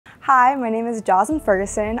Hi, my name is Joslyn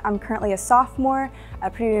Ferguson. I'm currently a sophomore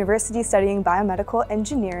at Purdue University studying biomedical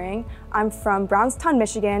engineering. I'm from Brownstown,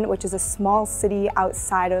 Michigan, which is a small city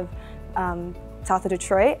outside of south of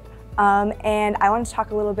Detroit. And I want to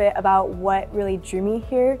talk a little bit about what really drew me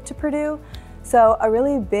here to Purdue. So a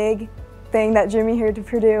really big thing that drew me here to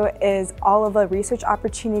Purdue is all of the research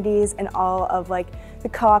opportunities and all of the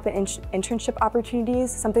co-op and internship opportunities.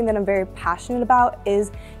 Something that I'm very passionate about is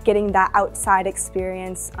getting that outside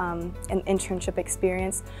experience and internship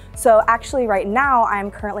experience. So actually right now I'm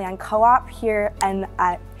currently on co-op here in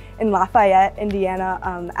Lafayette,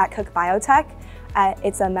 Indiana at Cook Biotech.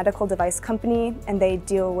 It's a medical device company and they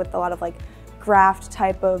deal with a lot of graft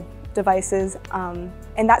type of devices and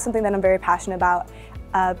that's something that I'm very passionate about.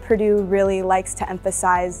 Purdue really likes to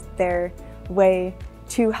emphasize their way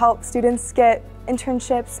to help students get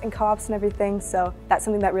internships and co-ops and everything, so that's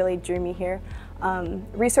something that really drew me here.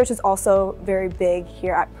 Research is also very big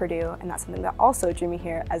here at Purdue, and that's something that also drew me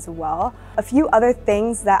here as well. A few other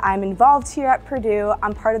things that I'm involved here at Purdue: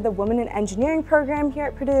 I'm part of the Women in Engineering program here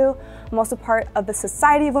at Purdue. I'm also part of the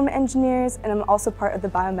Society of Women Engineers, and I'm also part of the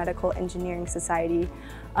Biomedical Engineering Society.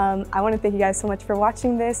 I want to thank you guys so much for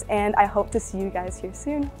watching this, and I hope to see you guys here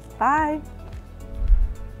soon. Bye!